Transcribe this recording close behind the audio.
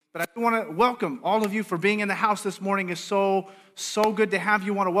But I do want to welcome all of you for being in the house this morning. It's so good to have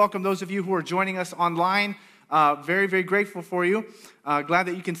you. I want to welcome those of you who are joining us online. Very, very grateful for you. Glad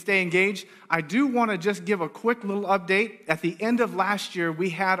that you can stay engaged. I do want to just give a quick little update. At the end of last year,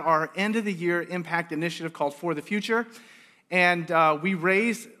 we had our end of the year impact initiative called For the Future. And we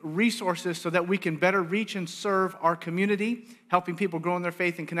raised resources so that we can better reach and serve our community, helping people grow in their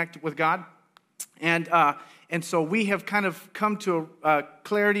faith and connect with God. And so we have kind of come to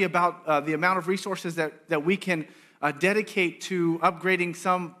clarity about the amount of resources that we can dedicate to upgrading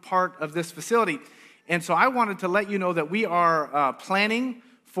some part of this facility. And so I wanted to let you know that we are planning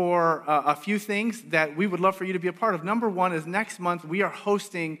for a few things that we would love for you to be a part of. Number one is next month we are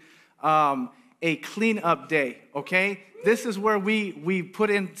hosting a cleanup day, okay? This is where we put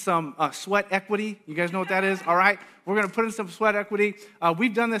in some sweat equity. You guys know what that is? All right. We're going to put in some sweat equity.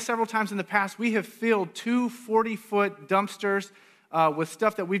 We've done this several times in the past. We have filled 2 40-foot dumpsters with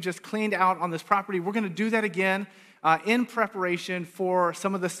stuff that we've just cleaned out on this property. We're going to do that again in preparation for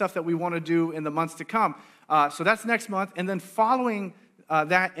some of the stuff that we want to do in the months to come. So that's next month. And then following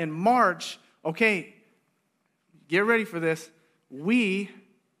that in March, okay, get ready for this. We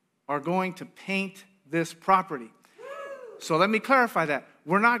are going to paint this property. So let me clarify that.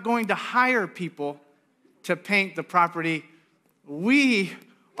 We're not going to hire people to paint the property. We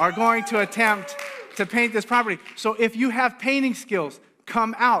are going to attempt to paint this property. So if you have painting skills,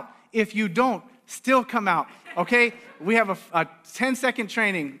 come out. If you don't, still come out, okay? We have a 10-second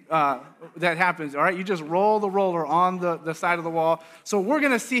training that happens, all right? You just roll the roller on the side of the wall. So we're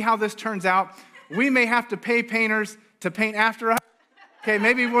going to see how this turns out. We may have to pay painters to paint after us. Okay,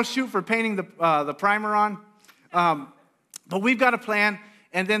 maybe we'll shoot for painting the primer on. But we've got a plan.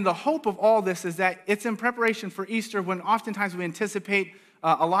 And then the hope of all this is that it's in preparation for Easter, when oftentimes we anticipate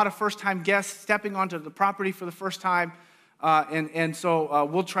a lot of first-time guests stepping onto the property for the first time. And so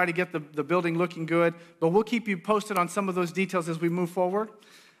we'll try to get the building looking good. But we'll keep you posted on some of those details as we move forward.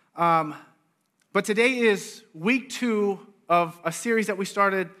 But today is week 2 of a series that we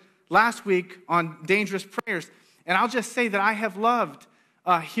started last week on dangerous prayers. And I'll just say that I have loved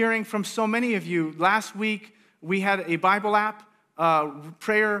hearing from so many of you. Last week, we had a Bible app,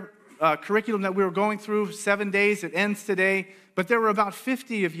 prayer curriculum that we were going through, 7 days. It ends today. But there were about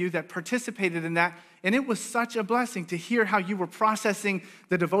 50 of you that participated in that. And it was such a blessing to hear how you were processing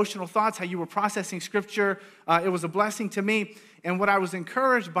the devotional thoughts, how you were processing Scripture. It was a blessing to me. And what I was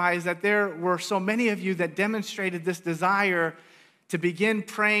encouraged by is that there were so many of you that demonstrated this desire to begin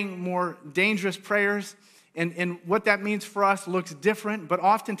praying more dangerous prayers. And what that means for us looks different, but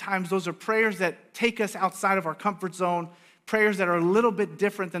oftentimes those are prayers that take us outside of our comfort zone, prayers that are a little bit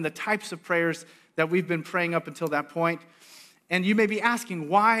different than the types of prayers that we've been praying up until that point. And you may be asking,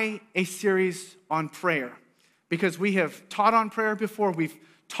 why a series on prayer? Because we have taught on prayer before, we've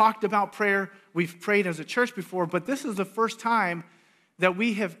talked about prayer, we've prayed as a church before, but this is the first time that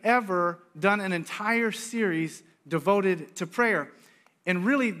we have ever done an entire series devoted to prayer. And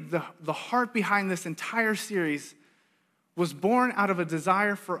really, the heart behind this entire series was born out of a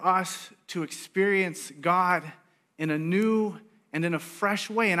desire for us to experience God in a new and in a fresh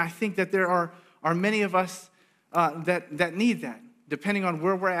way. And I think that there are many of us that need that, depending on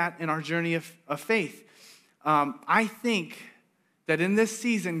where we're at in our journey of faith. I think that in this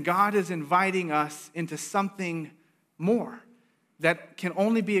season, God is inviting us into something more that can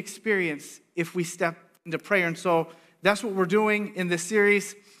only be experienced if we step into prayer. And so that's what we're doing in this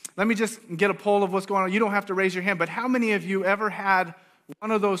series. Let me just get a poll of what's going on. You don't have to raise your hand, but how many of you ever had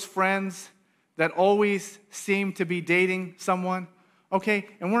one of those friends that always seemed to be dating someone? Okay,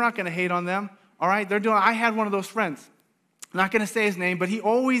 and we're not going to hate on them, all right? I had one of those friends. I'm not going to say his name, but he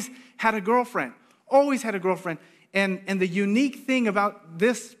always had a girlfriend, And the unique thing about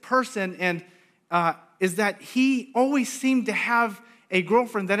this person is that he always seemed to have a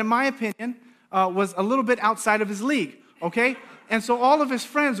girlfriend that, in my opinion, was a little bit outside of his league, okay? And so all of his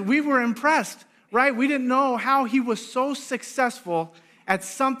friends, we were impressed, right? We didn't know how he was so successful at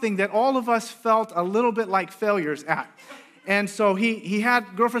something that all of us felt a little bit like failures at. And so he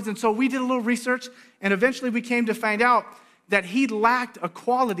had girlfriends, and so we did a little research, and eventually we came to find out that he lacked a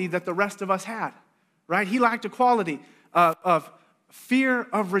quality that the rest of us had, right? He lacked a quality of fear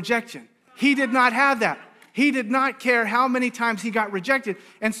of rejection. He did not have that. He did not care how many times he got rejected.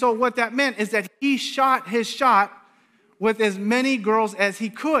 And so what that meant is that he shot his shot with as many girls as he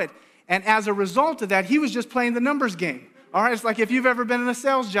could. And as a result of that, he was just playing the numbers game. All right, it's like if you've ever been in a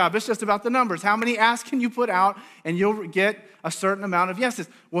sales job, it's just about the numbers. How many asks can you put out and you'll get a certain amount of yeses?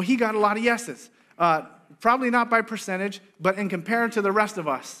 Well, he got a lot of yeses. Probably not by percentage, but in comparison to the rest of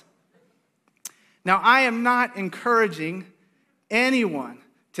us. Now, I am not encouraging anyone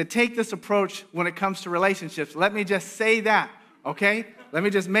to take this approach when it comes to relationships. Let me just say that, okay? Let me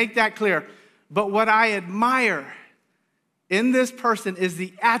just make that clear. But what I admire in this person is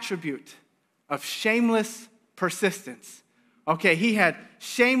the attribute of shameless persistence. Okay, he had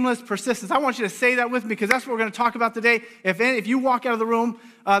shameless persistence. I want you to say that with me because that's what we're going to talk about today. If you walk out of the room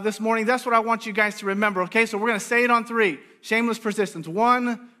this morning, that's what I want you guys to remember, okay? So we're going to say it on 3. Shameless persistence.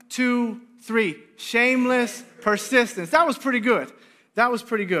 1, 2, 3. Shameless persistence. That was pretty good. That was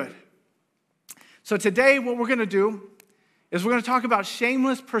pretty good. So today what we're going to do is we're going to talk about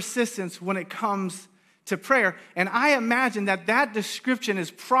shameless persistence when it comes to prayer. And I imagine that that description is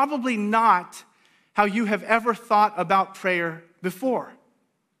probably not how you have ever thought about prayer before,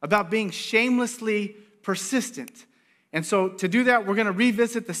 about being shamelessly persistent. And so to do that, we're going to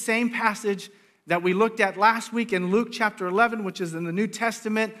revisit the same passage that we looked at last week in Luke chapter 11, which is in the New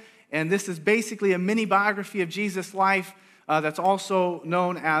Testament. And this is basically a mini biography of Jesus' life that's also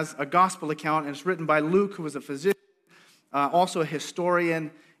known as a gospel account. And it's written by Luke, who was a physician, also a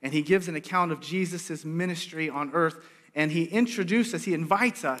historian. And he gives an account of Jesus' ministry on earth. And he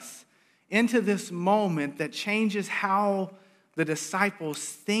invites us into this moment that changes how the disciples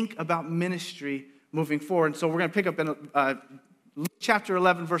think about ministry moving forward. And so we're going to pick up in Luke chapter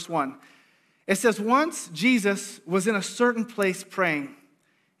 11, verse 1. It says, once Jesus was in a certain place praying,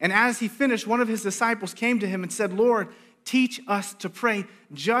 and as he finished, one of his disciples came to him and said, Lord, teach us to pray,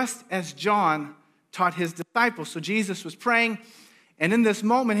 just as John taught his disciples. So Jesus was praying, and in this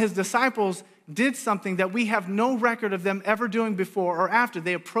moment, his disciples did something that we have no record of them ever doing before or after.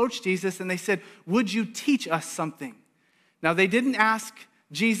 They approached Jesus and they said, would you teach us something? Now, they didn't ask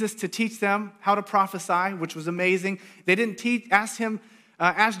Jesus to teach them how to prophesy, which was amazing. They didn't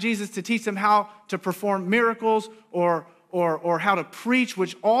ask Jesus to teach them how to perform miracles or how to preach,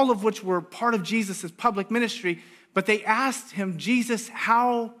 all of which were part of Jesus' public ministry. But they asked him, Jesus,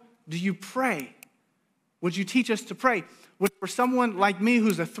 how do you pray? Would you teach us to pray? Which for someone like me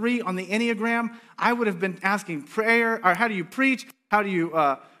who's a 3 on the Enneagram, I would have been asking prayer, or how do you preach? How do you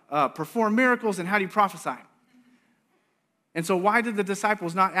perform miracles? And how do you prophesy? And so why did the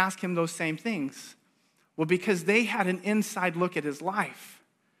disciples not ask him those same things? Well, because they had an inside look at his life.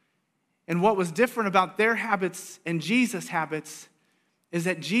 And what was different about their habits and Jesus' habits is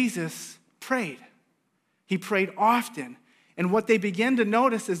that Jesus prayed. He prayed often. And what they began to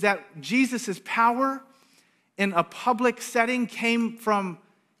notice is that Jesus' power in a public setting came from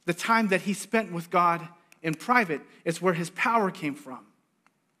the time that he spent with God in private. It's where his power came from.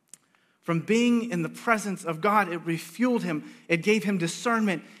 From being in the presence of God, it refueled him. It gave him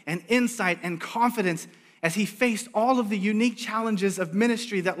discernment and insight and confidence as he faced all of the unique challenges of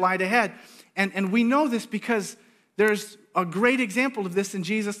ministry that lied ahead. And we know this because there's a great example of this in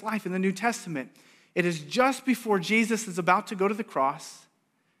Jesus' life in the New Testament. It is just before Jesus is about to go to the cross,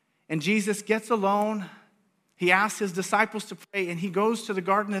 and Jesus gets alone. He asks his disciples to pray, and he goes to the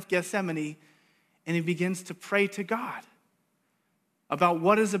Garden of Gethsemane, and he begins to pray to God about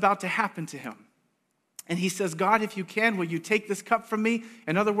what is about to happen to him. And he says, God, if you can, will you take this cup from me?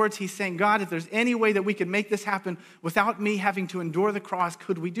 In other words, he's saying, God, if there's any way that we can make this happen without me having to endure the cross,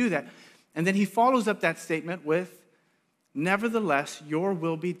 could we do that? And then he follows up that statement with, nevertheless, your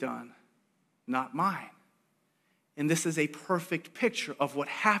will be done, not mine. And this is a perfect picture of what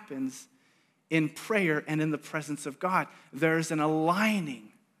happens in prayer and in the presence of God. There's an aligning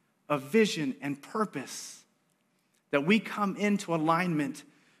of vision and purpose that we come into alignment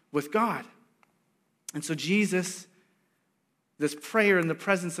with God. And so Jesus, this prayer in the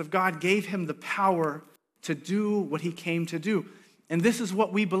presence of God gave him the power to do what he came to do. And this is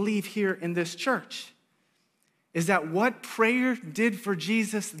what we believe here in this church, is that what prayer did for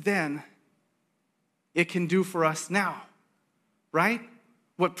Jesus then, it can do for us now, right?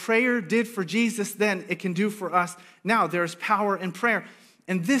 What prayer did for Jesus then, it can do for us now. There's power in prayer.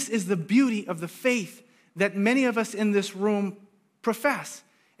 And this is the beauty of the faith that many of us in this room profess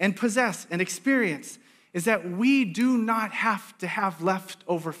and possess and experience, is that we do not have to have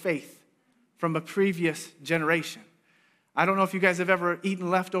leftover faith from a previous generation. I don't know if you guys have ever eaten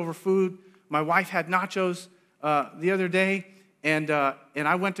leftover food. My wife had nachos the other day, and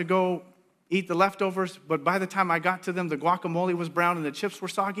I went to go eat the leftovers, but by the time I got to them, the guacamole was brown and the chips were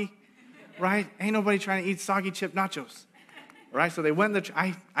soggy, right? Ain't nobody trying to eat soggy chip nachos, right? So they went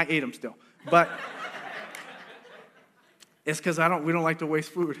I ate them still, but it's because we don't like to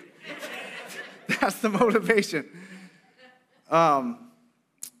waste food. That's the motivation. But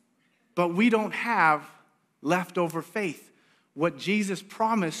we don't have leftover faith. What Jesus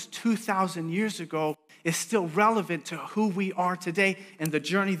promised 2,000 years ago is still relevant to who we are today and the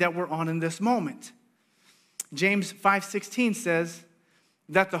journey that we're on in this moment. James 5:16 says,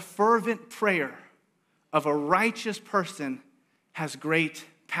 that the fervent prayer of a righteous person has great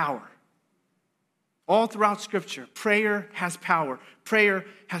power. All throughout Scripture, prayer has power. Prayer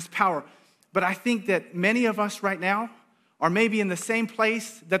has power. But I think that many of us right now are maybe in the same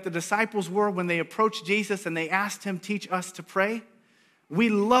place that the disciples were when they approached Jesus and they asked him, teach us to pray. We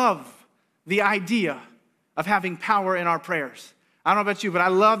love the idea of having power in our prayers. I don't know about you, but I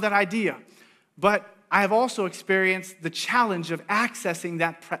love that idea. But I have also experienced the challenge of accessing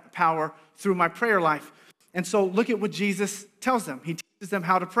that power through my prayer life. And so look at what Jesus tells them. He teaches them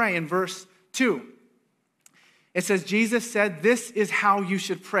how to pray in verse 2. It says, Jesus said, this is how you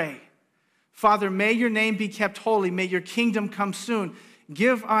should pray. Father, may your name be kept holy. May your kingdom come soon.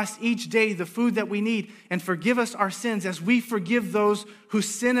 Give us each day the food that we need, and forgive us our sins as we forgive those who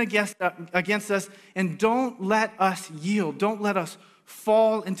sin against us. And don't let us yield. Don't let us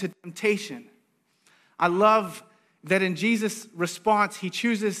fall into temptation. I love that in Jesus' response, he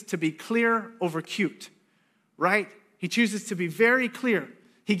chooses to be clear over cute, right? He chooses to be very clear.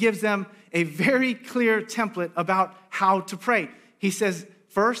 He gives them a very clear template about how to pray. He says,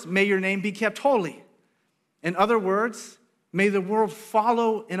 first, may your name be kept holy. In other words, may the world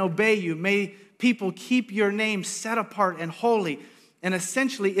follow and obey you. May people keep your name set apart and holy. And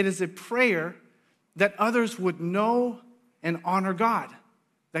essentially, it is a prayer that others would know and honor God,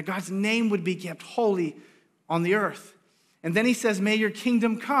 that God's name would be kept holy on the earth. And then he says, may your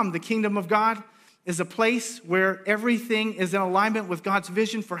kingdom come. The kingdom of God is a place where everything is in alignment with God's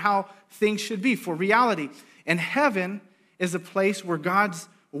vision for how things should be, for reality. And heaven is a place where God's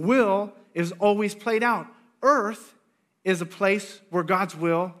will is always played out. Earth is a place where God's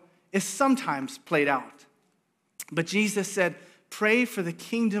will is sometimes played out. But Jesus said, pray for the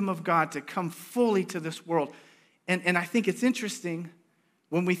kingdom of God to come fully to this world. And I think it's interesting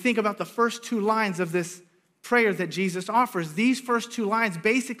when we think about the first two lines of this prayer that Jesus offers. These first two lines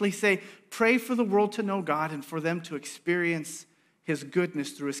basically say, pray for the world to know God and for them to experience his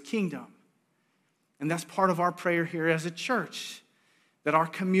goodness through his kingdom. And that's part of our prayer here as a church, that our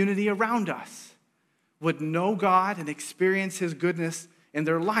community around us would know God and experience his goodness in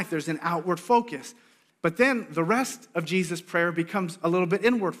their life. There's an outward focus. But then the rest of Jesus' prayer becomes a little bit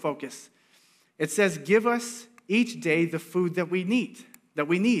inward focus. It says, give us each day the food that we need.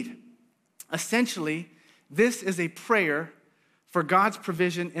 Essentially, this is a prayer for God's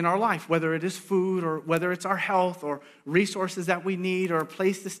provision in our life, whether it is food or whether it's our health or resources that we need or a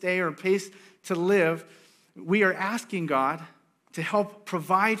place to stay or a place to live. We are asking God to help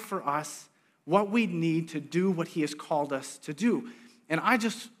provide for us what we need to do what he has called us to do. And I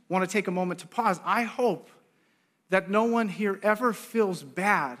just want to take a moment to pause. I hope that no one here ever feels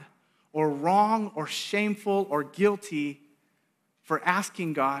bad or wrong or shameful or guilty for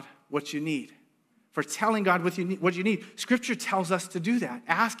asking God what you need, for telling God what you need. Scripture tells us to do that.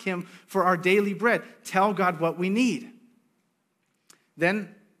 Ask him for our daily bread. Tell God what we need.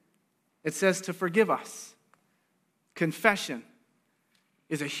 Then it says to forgive us. Confession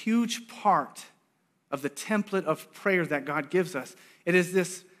is a huge part of the template of prayer that God gives us. It is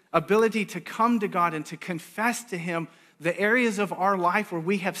this ability to come to God and to confess to him the areas of our life where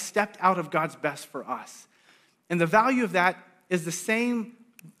we have stepped out of God's best for us. And the value of that is the same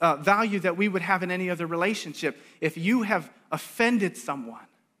value that we would have in any other relationship. If you have offended someone,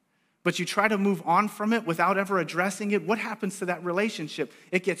 but you try to move on from it without ever addressing it, what happens to that relationship?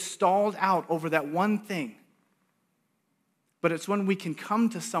 It gets stalled out over that one thing. But it's when we can come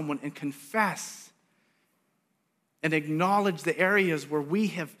to someone and confess and acknowledge the areas where we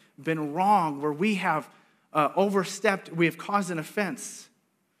have been wrong, where we have overstepped, we have caused an offense.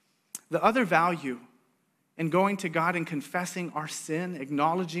 The other value in going to God and confessing our sin,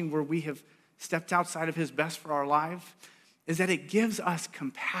 acknowledging where we have stepped outside of his best for our life, is that it gives us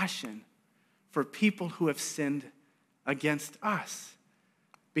compassion for people who have sinned against us.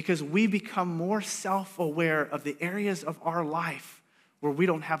 Because we become more self-aware of the areas of our life where we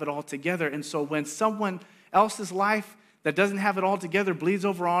don't have it all together. And so when someone else's life that doesn't have it all together bleeds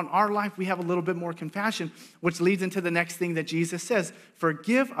over on our life, we have a little bit more compassion, which leads into the next thing that Jesus says.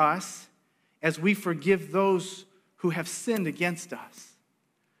 Forgive us as we forgive those who have sinned against us.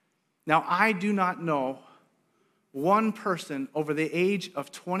 Now, I do not know one person over the age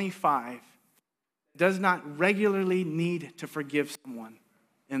of 25 does not regularly need to forgive someone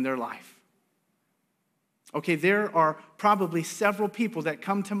in their life. Okay, there are probably several people that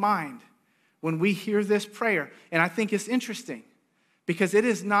come to mind when we hear this prayer. And I think it's interesting because it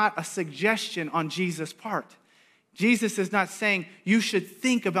is not a suggestion on Jesus' part. Jesus is not saying you should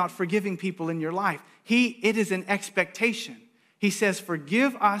think about forgiving people in your life. It is an expectation. He says,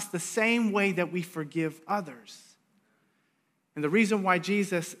 forgive us the same way that we forgive others. And the reason why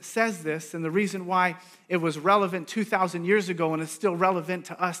Jesus says this, and the reason why it was relevant 2,000 years ago and it's still relevant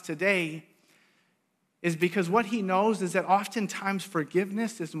to us today, is because what he knows is that oftentimes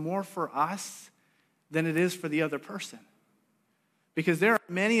forgiveness is more for us than it is for the other person. Because there are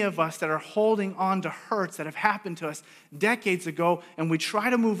many of us that are holding on to hurts that have happened to us decades ago, and we try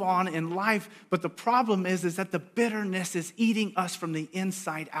to move on in life, but the problem is that the bitterness is eating us from the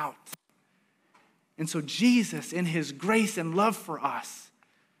inside out. And so Jesus, in his grace and love for us,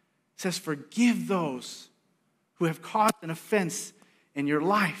 says, forgive those who have caused an offense in your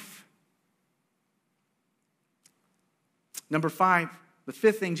life. Number 5, the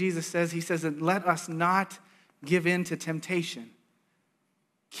 5th thing Jesus says, he says, that let us not give in to temptation.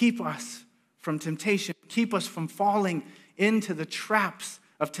 Keep us from temptation. Keep us from falling into the traps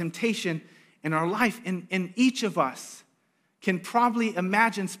of temptation in our life. And each of us can probably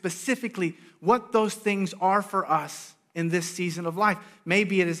imagine specifically what those things are for us in this season of life.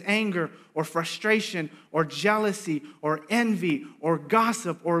 Maybe it is anger or frustration or jealousy or envy or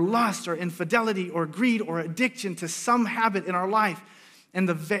gossip or lust or infidelity or greed or addiction to some habit in our life. And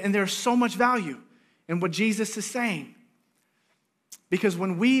there's so much value in what Jesus is saying. Because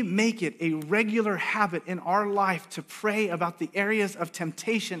when we make it a regular habit in our life to pray about the areas of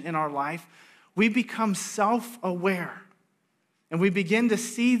temptation in our life, we become self-aware. And we begin to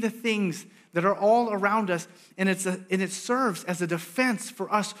see the things that are all around us, and it serves as a defense for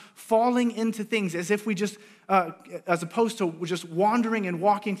us falling into things as if we just, as opposed to just wandering and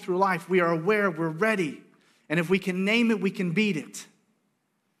walking through life. We are aware, we're ready. And if we can name it, we can beat it.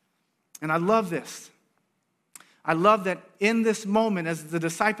 And I love this. I love that in this moment, as the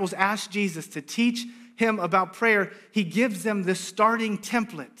disciples ask Jesus to teach him about prayer, he gives them this starting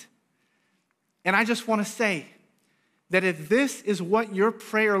template. And I just want to say that if this is what your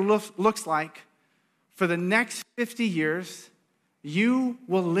prayer looks like for the next 50 years, you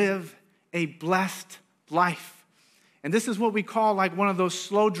will live a blessed life. And this is what we call like one of those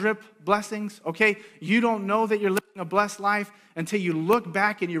slow drip blessings, okay? You don't know that you're living a blessed life until you look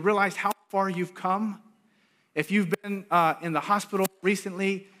back and you realize how far you've come. If you've been in the hospital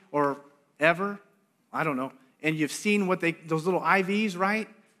recently or ever, I don't know, and you've seen those little IVs, right?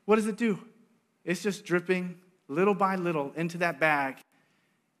 What does it do? It's just dripping little by little into that bag.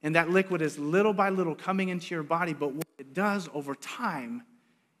 And that liquid is little by little coming into your body. But what it does over time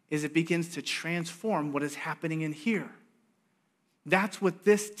is it begins to transform what is happening in here. That's what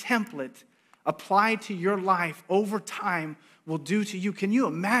this template applied to your life over time will do to you. Can you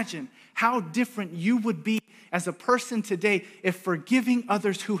imagine how different you would be as a person today if forgiving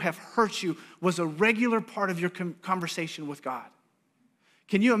others who have hurt you was a regular part of your conversation with God?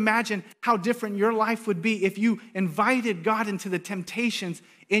 Can you imagine how different your life would be if you invited God into the temptations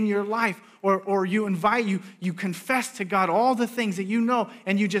in your life, or you confess to God all the things that you know,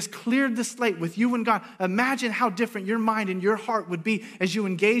 and you just cleared the slate with you and God? Imagine how different your mind and your heart would be as you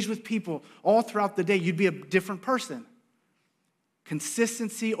engage with people all throughout the day. You'd be a different person.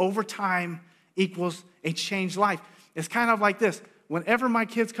 Consistency over time equals a changed life. It's kind of like this. Whenever my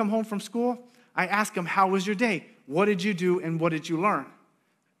kids come home from school, I ask them, how was your day? What did you do and what did you learn?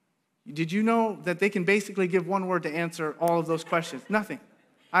 Did you know that they can basically give one word to answer all of those questions? Nothing.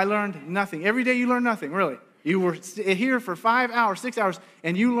 I learned nothing. Every day you learn nothing, really. You were here for 5 hours, 6 hours,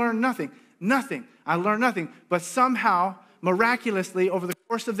 and you learned nothing. Nothing. I learned nothing. But somehow, miraculously, over the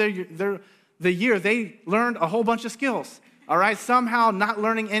course of the year, they learned a whole bunch of skills. All right? Somehow, not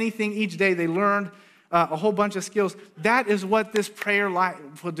learning anything each day, they learned a whole bunch of skills. That is what this prayer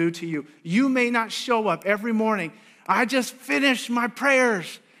life will do to you. You may not show up every morning. I just finished my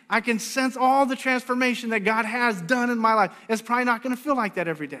prayers. I can sense all the transformation that God has done in my life. It's probably not going to feel like that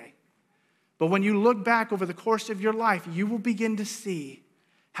every day. But when you look back over the course of your life, you will begin to see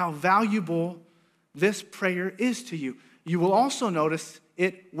how valuable this prayer is to you. You will also notice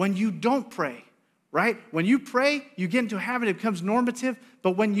it when you don't pray, right? When you pray, you get into a habit, it becomes normative.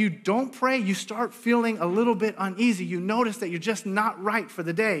 But when you don't pray, you start feeling a little bit uneasy. You notice that you're just not right for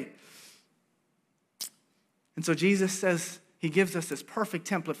the day. And so Jesus says, he gives us this perfect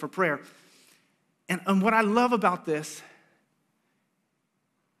template for prayer. And what I love about this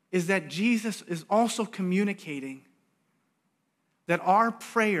is that Jesus is also communicating that our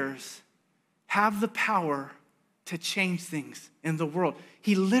prayers have the power to change things in the world.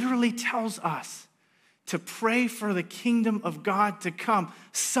 He literally tells us to pray for the kingdom of God to come.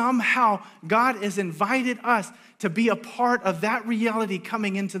 Somehow, God has invited us to be a part of that reality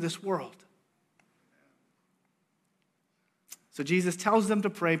coming into this world. So Jesus tells them to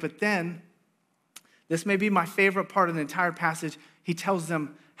pray, but then, this may be my favorite part of the entire passage, he tells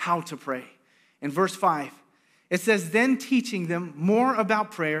them how to pray. In verse 5, It says, then teaching them more about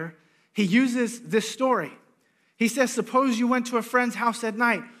prayer, he uses this story. He says, suppose you went to a friend's house at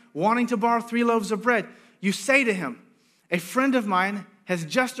night, wanting to borrow 3 loaves of bread. You say to him, a friend of mine has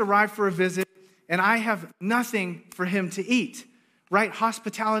just arrived for a visit, and I have nothing for him to eat. Right?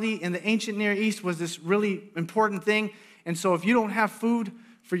 Hospitality in the ancient Near East was this really important thing. And so if you don't have food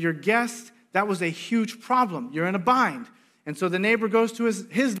for your guests, that was a huge problem. You're in a bind. And so the neighbor goes to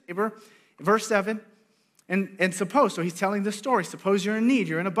his neighbor, verse 7, and suppose, so he's telling this story, suppose you're in need,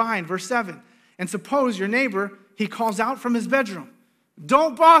 you're in a bind, verse 7. And suppose your neighbor, he calls out from his bedroom,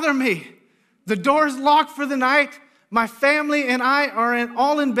 don't bother me. The door's locked for the night. My family and I are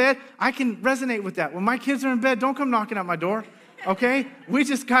all in bed. I can resonate with that. When my kids are in bed, don't come knocking at my door, okay? We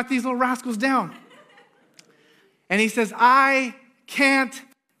just got these little rascals down. And he says, I can't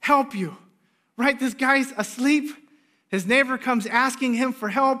help you, right? This guy's asleep. His neighbor comes asking him for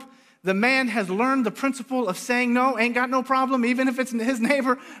help. The man has learned the principle of saying no, ain't got no problem, even if it's his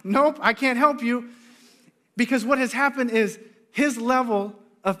neighbor. Nope, I can't help you. Because what has happened is his level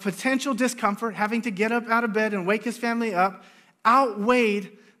of potential discomfort, having to get up out of bed and wake his family up,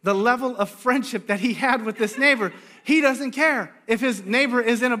 outweighed the level of friendship that he had with this neighbor. He doesn't care if his neighbor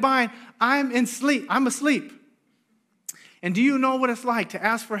is in a bind. I'm asleep. And do you know what it's like to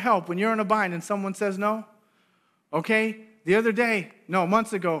ask for help when you're in a bind and someone says no? Okay,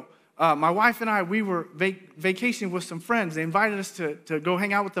 months ago, my wife and I, we were vacationing with some friends. They invited us to go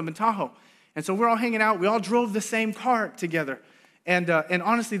hang out with them in Tahoe. And so we're all hanging out. We all drove the same car together. And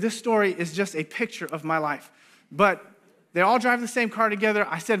honestly, this story is just a picture of my life. But they all drive the same car together.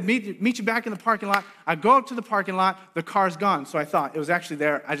 I said, meet you back in the parking lot. I go up to the parking lot. The car's gone. So I thought it was actually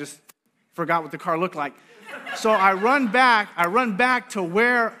there. I just forgot what the car looked like. So I run back to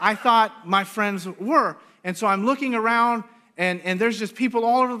where I thought my friends were. And so I'm looking around, and there's just people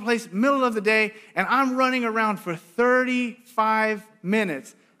all over the place, middle of the day, and I'm running around for 35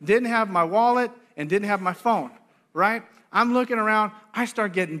 minutes. Didn't have my wallet and didn't have my phone, right? I'm looking around. I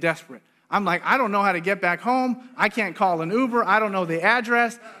start getting desperate. I'm like, I don't know how to get back home. I can't call an Uber. I don't know the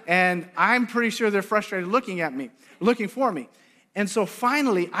address. And I'm pretty sure they're frustrated looking for me. And so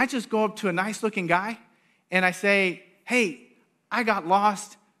finally, I just go up to a nice-looking guy, and I say, hey, I got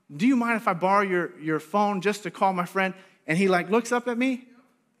lost. Do you mind if I borrow your phone just to call my friend? And he looks up at me,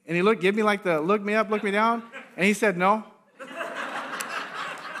 and he give me the look me up, look me down, and he said no.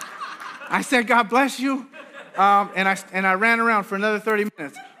 I said, God bless you, and I ran around for another 30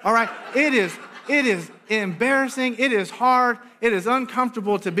 minutes. All right, it is embarrassing, it is hard, it is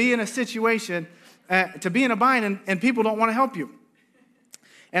uncomfortable to be in a situation, to be in a bind, and people don't want to help you.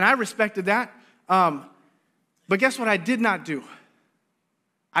 And I respected that, but guess what I did not do?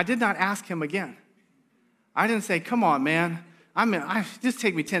 I did not ask him again. I didn't say, come on, man. Just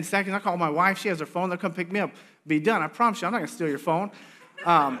take me 10 seconds. I call my wife. She has her phone. They'll come pick me up. Be done. I promise you, I'm not going to steal your phone.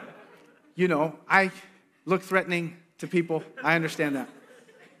 I look threatening to people. I understand that.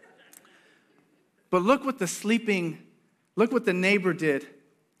 But look what the neighbor did.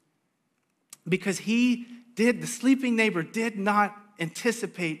 Because the sleeping neighbor did not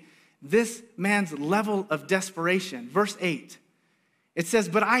anticipate this man's level of desperation. Verse 8. It says,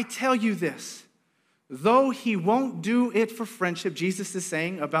 but I tell you this, though he won't do it for friendship, Jesus is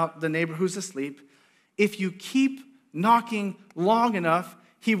saying about the neighbor who's asleep, if you keep knocking long enough,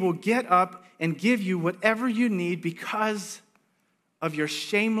 he will get up and give you whatever you need because of your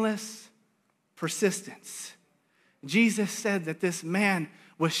shameless persistence. Jesus said that this man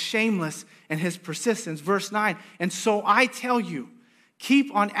was shameless in his persistence. Verse 9, and so I tell you,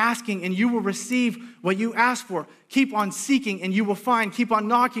 keep on asking and you will receive what you ask for. Keep on seeking and you will find. Keep on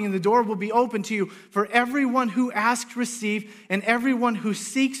knocking and the door will be open to you. For everyone who asks receives, and everyone who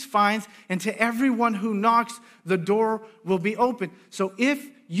seeks finds, and to everyone who knocks the door will be open. So if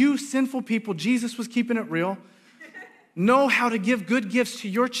you sinful people, Jesus was keeping it real, know how to give good gifts to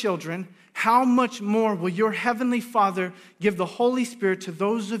your children, how much more will your heavenly Father give the Holy Spirit to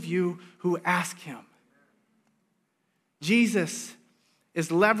those of you who ask him? Jesus is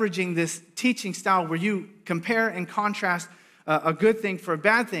leveraging this teaching style where you compare and contrast a good thing for a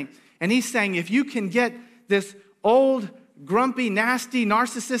bad thing. And he's saying if you can get this old, grumpy, nasty,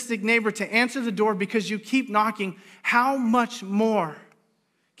 narcissistic neighbor to answer the door because you keep knocking, how much more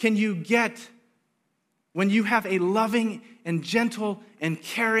can you get when you have a loving and gentle and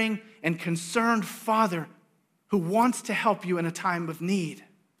caring and concerned Father who wants to help you in a time of need?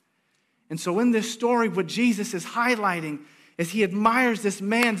 And so in this story, what Jesus is highlighting is he admires this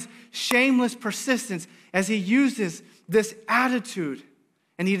man's shameless persistence as he uses this attitude.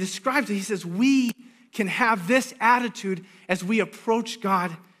 And he describes it. He says, we can have this attitude as we approach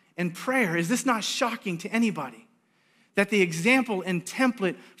God in prayer. Is this not shocking to anybody? that the example and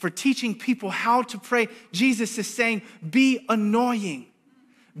template for teaching people how to pray, Jesus is saying, be annoying,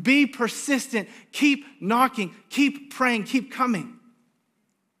 be persistent, keep knocking, keep praying, keep coming.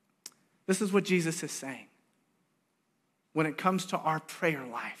 This is what Jesus is saying when it comes to our prayer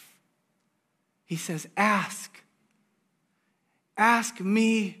life. He says, ask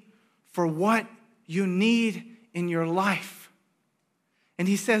me for what you need in your life. And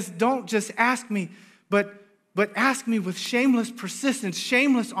he says, don't just ask me, but ask me with shameless persistence,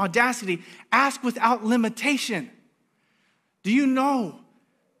 shameless audacity. Ask without limitation. Do you know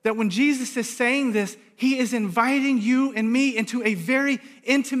that when Jesus is saying this, he is inviting you and me into a very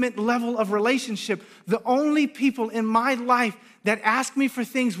intimate level of relationship? The only people in my life that ask me for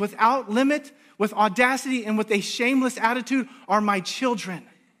things without limit, with audacity, and with a shameless attitude are my children.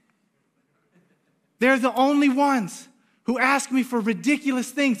 They're the only ones who ask me for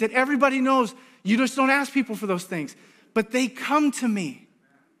ridiculous things that everybody knows you just don't ask people for those things. But they come to me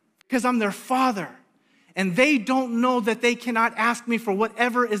because I'm their father. And they don't know that they cannot ask me for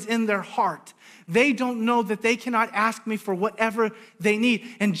whatever is in their heart. They don't know that they cannot ask me for whatever they need.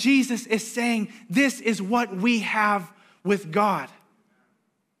 And Jesus is saying, this is what we have with God.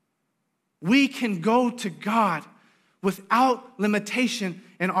 We can go to God without limitation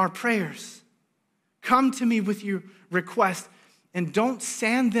in our prayers. Come to me with your request and don't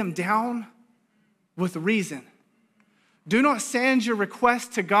sand them down with reason. Do not sand your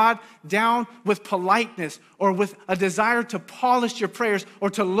request to God down with politeness or with a desire to polish your prayers or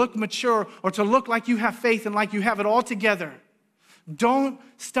to look mature or to look like you have faith and like you have it all together. Don't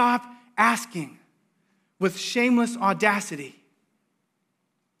stop asking with shameless audacity.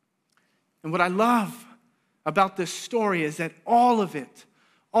 And what I love about this story is that all of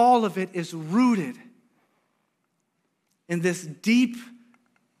it is rooted in this deep,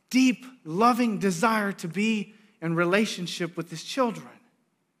 deep, loving desire to be in relationship with his children.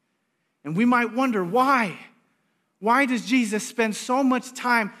 And we might wonder, why? Why does Jesus spend so much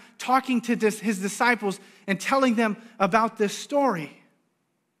time talking to his disciples and telling them about this story?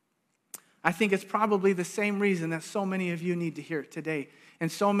 I think it's probably the same reason that so many of you need to hear it today.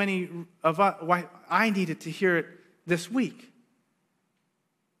 And so many of us, why I needed to hear it this week.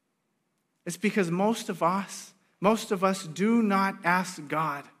 It's because most of us do not ask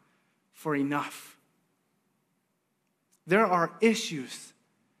God for enough. There are issues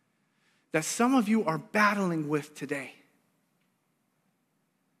that some of you are battling with today.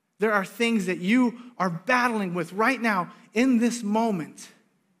 There are things that you are battling with right now in this moment,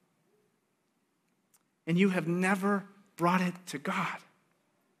 and you have never brought it to God.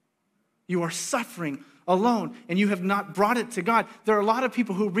 You are suffering alone, and you have not brought it to God. There are a lot of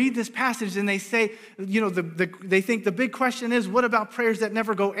people who read this passage and they say, they think the big question is, what about prayers that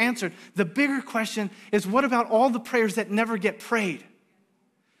never go answered? The bigger question is, what about all the prayers that never get prayed?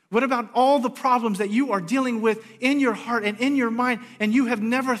 What about all the problems that you are dealing with in your heart and in your mind, and you have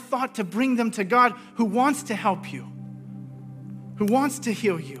never thought to bring them to God, who wants to help you, who wants to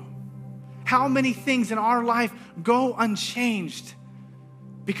heal you? How many things in our life go unchanged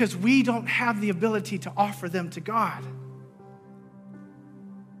because we don't have the ability to offer them to God?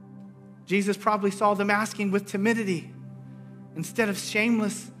 Jesus probably saw them asking with timidity instead of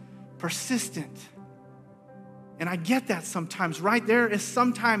shameless, persistent. And I get that sometimes, right? There is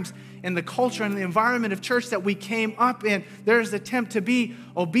sometimes in the culture and the environment of church that we came up in, there is an attempt to be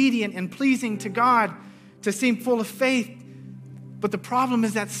obedient and pleasing to God, to seem full of faith. But the problem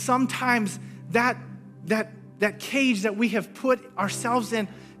is that sometimes that cage that we have put ourselves in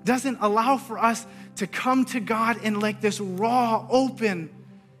doesn't allow for us to come to God in like this raw, open,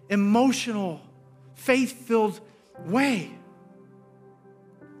 emotional, faith-filled way.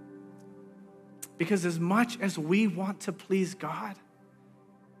 Because as much as we want to please God,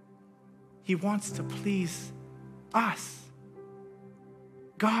 He wants to please us.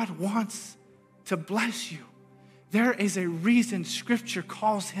 God wants to bless you. There is a reason Scripture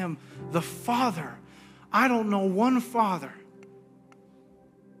calls Him the Father. I don't know one father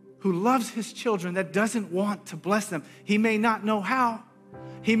who loves his children that doesn't want to bless them. He may not know how.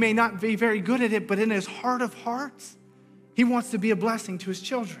 He may not be very good at it, but in his heart of hearts, he wants to be a blessing to his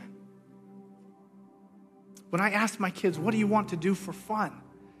children. When I ask my kids, what do you want to do for fun?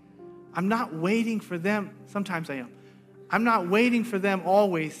 I'm not waiting for them. Sometimes I am. I'm not waiting for them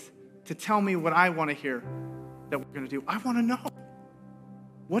always to tell me what I want to hear that we're going to do. I want to know.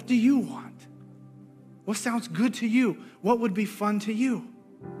 What do you want? What sounds good to you? What would be fun to you?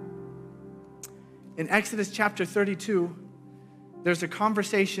 In Exodus chapter 32, there's a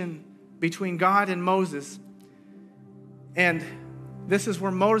conversation between God and Moses. And this is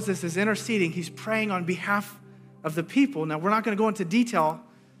where Moses is interceding. He's praying on behalf of the people. Now, we're not going to go into detail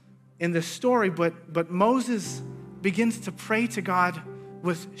in this story, but Moses begins to pray to God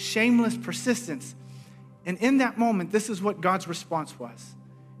with shameless persistence. And in that moment, this is what God's response was.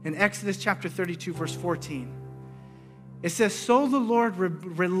 In Exodus chapter 32, verse 14, it says, "So the Lord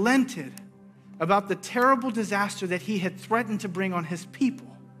relented about the terrible disaster that he had threatened to bring on his people."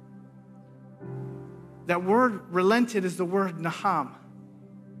 That word relented is the word naham.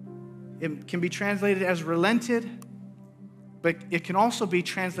 It can be translated as relented, but it can also be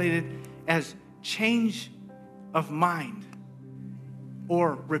translated as change of mind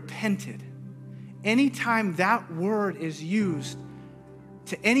or repented. Anytime that word is used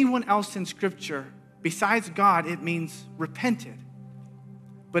to anyone else in Scripture besides God, it means repented.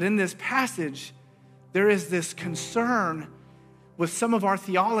 But in this passage, there is this concern with some of our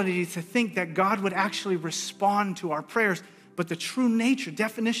theology to think that God would actually respond to our prayers. But the true nature,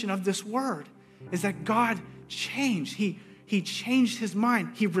 definition of this word is that God changed. He changed his mind.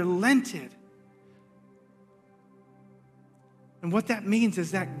 He relented. And what that means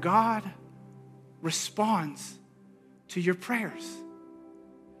is that God responds to your prayers.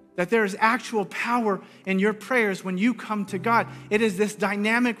 That there is actual power in your prayers when you come to God. It is this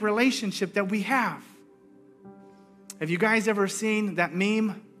dynamic relationship that we have. Have you guys ever seen that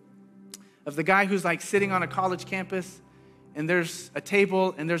meme of the guy who's like sitting on a college campus and there's a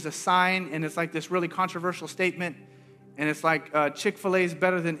table and there's a sign and it's like this really controversial statement and it's like Chick-fil-A is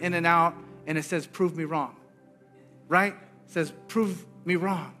better than In-N-Out and it says, "Prove me wrong," right? It says, "Prove me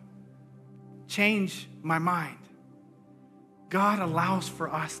wrong. Change my mind." God allows for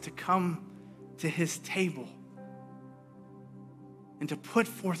us to come to his table and to put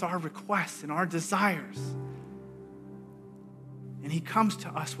forth our requests and our desires. And he comes to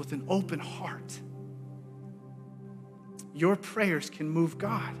us with an open heart. Your prayers can move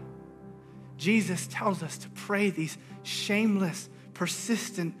God. Jesus tells us to pray these shameless,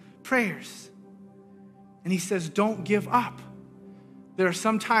 persistent prayers. And he says, don't give up. There are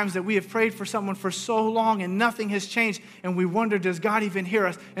some times that we have prayed for someone for so long and nothing has changed, and we wonder, does God even hear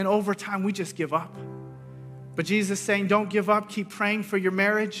us? And over time, we just give up. But Jesus is saying, don't give up. Keep praying for your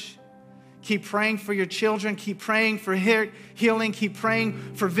marriage. Keep praying for your children. Keep praying for healing. Keep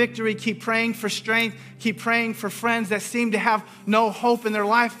praying for victory. Keep praying for strength. Keep praying for friends that seem to have no hope in their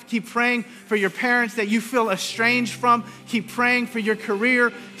life. Keep praying for your parents that you feel estranged from. Keep praying for your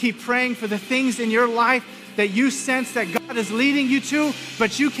career. Keep praying for the things in your life that you sense that God is leading you to,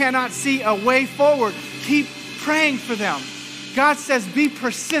 but you cannot see a way forward. Keep praying for them. God says, be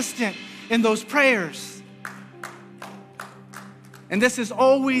persistent in those prayers. And this is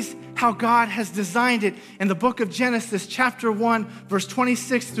always how God has designed it. In the book of Genesis, chapter 1, verse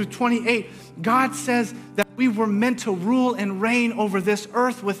 26 through 28, God says that we were meant to rule and reign over this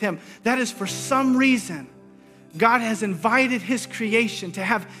earth with him. That is, for some reason, God has invited his creation to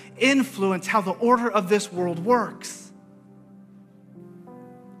have influence how the order of this world works.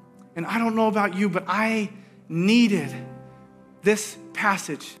 And I don't know about you, but I needed this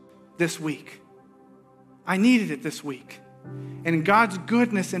passage this week. I needed it this week. And God's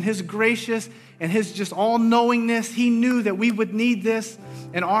goodness and his gracious and his just all-knowingness, he knew that we would need this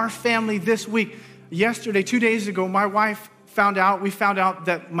in our family this week. Yesterday, 2 days ago, we found out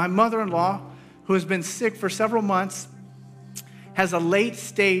that my mother-in-law, who has been sick for several months, has a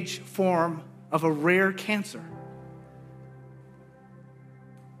late-stage form of a rare cancer.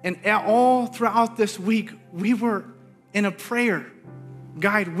 And all throughout this week, we were in a prayer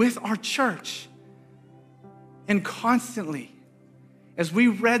guide with our church. And constantly, as we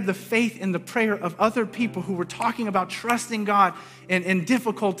read the faith and the prayer of other people who were talking about trusting God in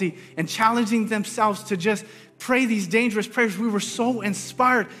difficulty and challenging themselves to just pray these dangerous prayers, we were so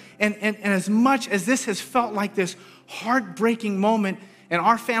inspired. And as much as this has felt like this heartbreaking moment in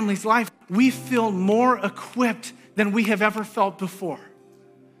our family's life, we feel more equipped than we have ever felt before.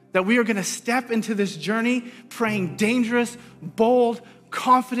 That we are going to step into this journey praying dangerous, bold,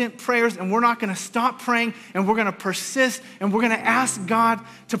 confident prayers, and we're not going to stop praying, and we're going to persist, and we're going to ask God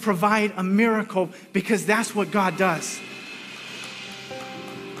to provide a miracle, because that's what God does.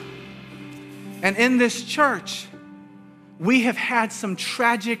 And in this church, we have had some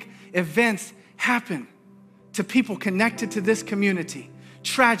tragic events happen to people connected to this community.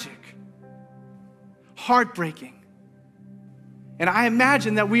 Tragic, heartbreaking. And I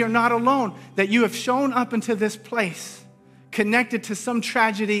imagine that we are not alone, that you have shown up into this place connected to some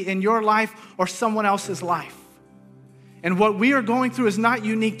tragedy in your life or someone else's life. And what we are going through is not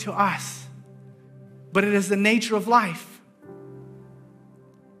unique to us, but it is the nature of life.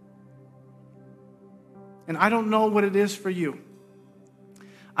 And I don't know what it is for you.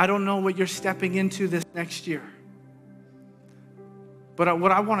 I don't know what you're stepping into this next year. But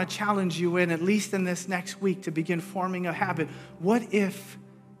what I want to challenge you in, at least in this next week, to begin forming a habit. What if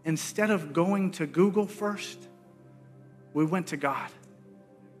instead of going to Google first, we went to God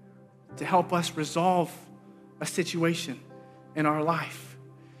to help us resolve a situation in our life?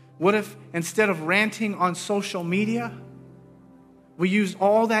 What if instead of ranting on social media, we use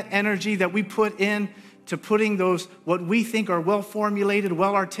all that energy that we put in to putting those, what we think are well-formulated,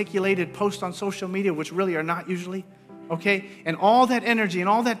 well-articulated posts on social media, which really are not usually, okay? And all that energy and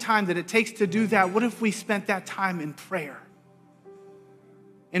all that time that it takes to do that, what if we spent that time in prayer?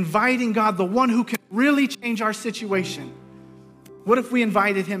 Inviting God, the one who can really change our situation. What if we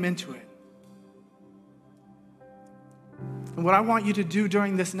invited him into it? And what I want you to do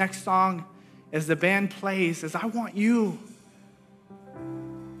during this next song as the band plays is I want you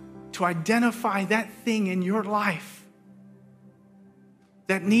to identify that thing in your life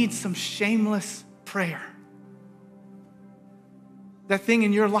that needs some shameless prayer. That thing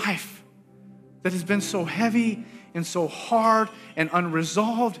in your life that has been so heavy and so hard and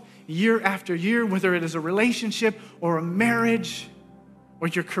unresolved year after year, whether it is a relationship or a marriage or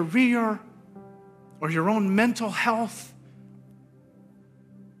your career or your own mental health.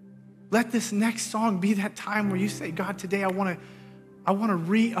 Let this next song be that time where you say, God, today I want to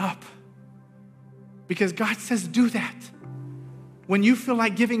re-up. Because God says do that. When you feel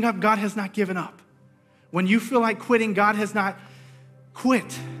like giving up, God has not given up. When you feel like quitting, God has not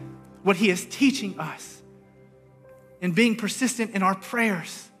quit. What he is teaching us in being persistent in our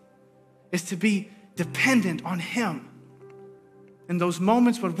prayers is to be dependent on him in those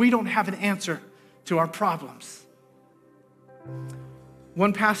moments when we don't have an answer to our problems.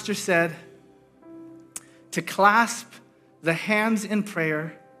 One pastor said, to clasp the hands in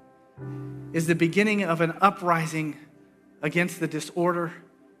prayer is the beginning of an uprising against the disorder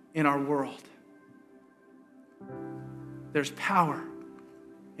in our world. There's power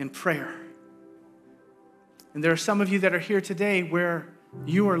in prayer. And there are some of you that are here today where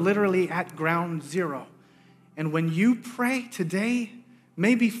you are literally at ground zero. And when you pray today,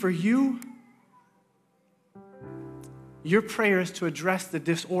 maybe for you, your prayer is to address the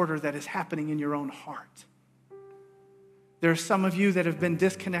disorder that is happening in your own heart. There are some of you that have been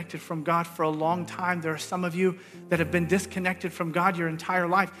disconnected from God for a long time. There are some of you that have been disconnected from God your entire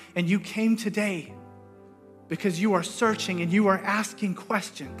life. And you came today because you are searching and you are asking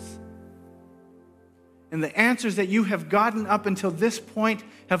questions. And the answers that you have gotten up until this point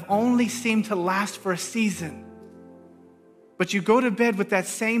have only seemed to last for a season. But you go to bed with that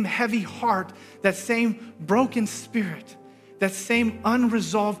same heavy heart, that same broken spirit, that same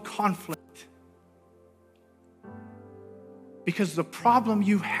unresolved conflict. Because the problem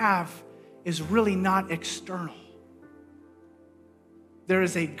you have is really not external. There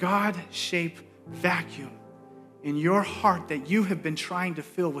is a God-shaped vacuum in your heart that you have been trying to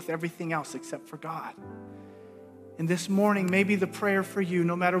fill with everything else except for God. And this morning, maybe the prayer for you,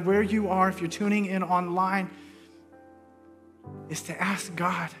 no matter where you are, if you're tuning in online, is to ask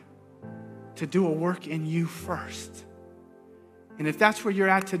God to do a work in you first. And if that's where you're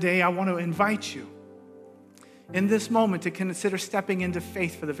at today, I want to invite you in this moment to consider stepping into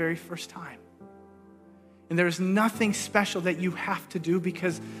faith for the very first time. And there's nothing special that you have to do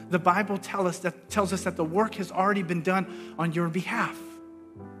because the Bible tells us that the work has already been done on your behalf.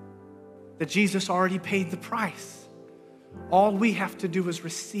 That Jesus already paid the price. All we have to do is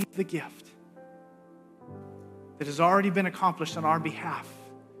receive the gift that has already been accomplished on our behalf.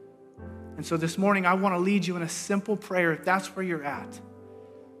 And so this morning, I want to lead you in a simple prayer, if that's where you're at,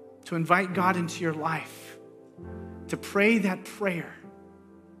 to invite God into your life, to pray that prayer,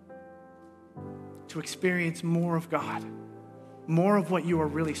 to experience more of God, more of what you are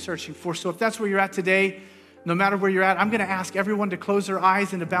really searching for. So if that's where you're at today, no matter where you're at, I'm going to ask everyone to close their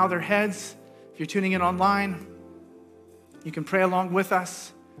eyes and to bow their heads. If you're tuning in online, you can pray along with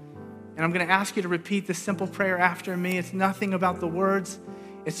us. And I'm going to ask you to repeat this simple prayer after me. It's nothing about the words.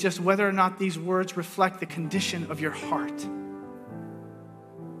 It's just whether or not these words reflect the condition of your heart.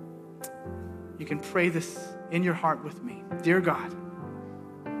 You can pray this in your heart with me. Dear God,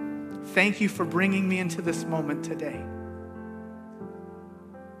 thank you for bringing me into this moment today.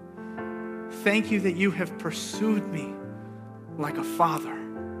 Thank you that you have pursued me like a father.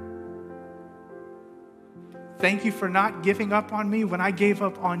 Thank you for not giving up on me when I gave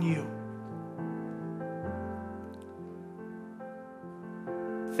up on you.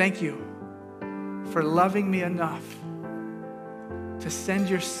 Thank you for loving me enough to send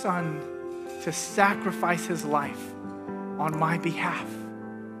your son to sacrifice his life on my behalf.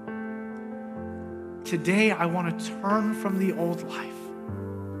 Today, I want to turn from the old life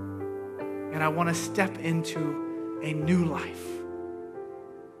and I want to step into a new life.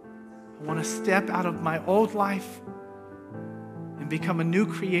 I want to step out of my old life and become a new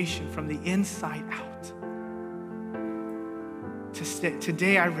creation from the inside out.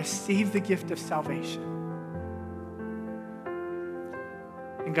 Today, I receive the gift of salvation.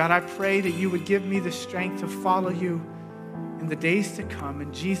 And God, I pray that you would give me the strength to follow you in the days to come.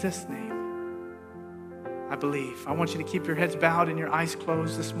 In Jesus' name, I believe. I want you to keep your heads bowed and your eyes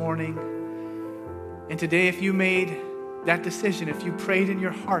closed this morning. And today, if you made that decision, if you prayed in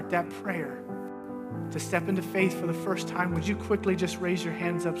your heart that prayer to step into faith for the first time, would you quickly just raise your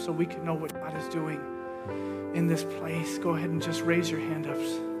hands up so we can know what God is doing in this place? Go ahead and just raise your hand up.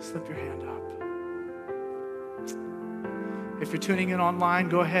 Slip your hand up. If you're tuning in online,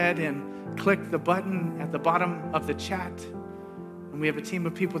 go ahead and click the button at the bottom of the chat. And we have a team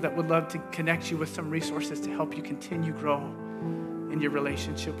of people that would love to connect you with some resources to help you continue grow in your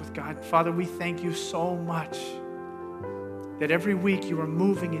relationship with God. Father, we thank you so much that every week you are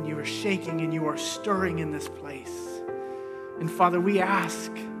moving and you are shaking and you are stirring in this place. And Father, we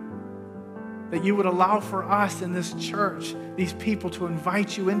ask that you would allow for us in this church, these people, to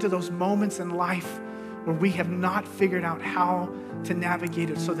invite you into those moments in life where we have not figured out how to navigate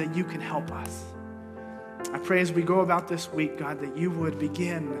it so that you can help us. I pray as we go about this week, God, that you would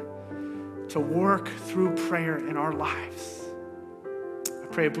begin to work through prayer in our lives. I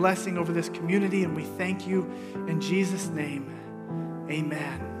pray a blessing over this community, and we thank you in Jesus' name.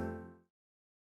 Amen.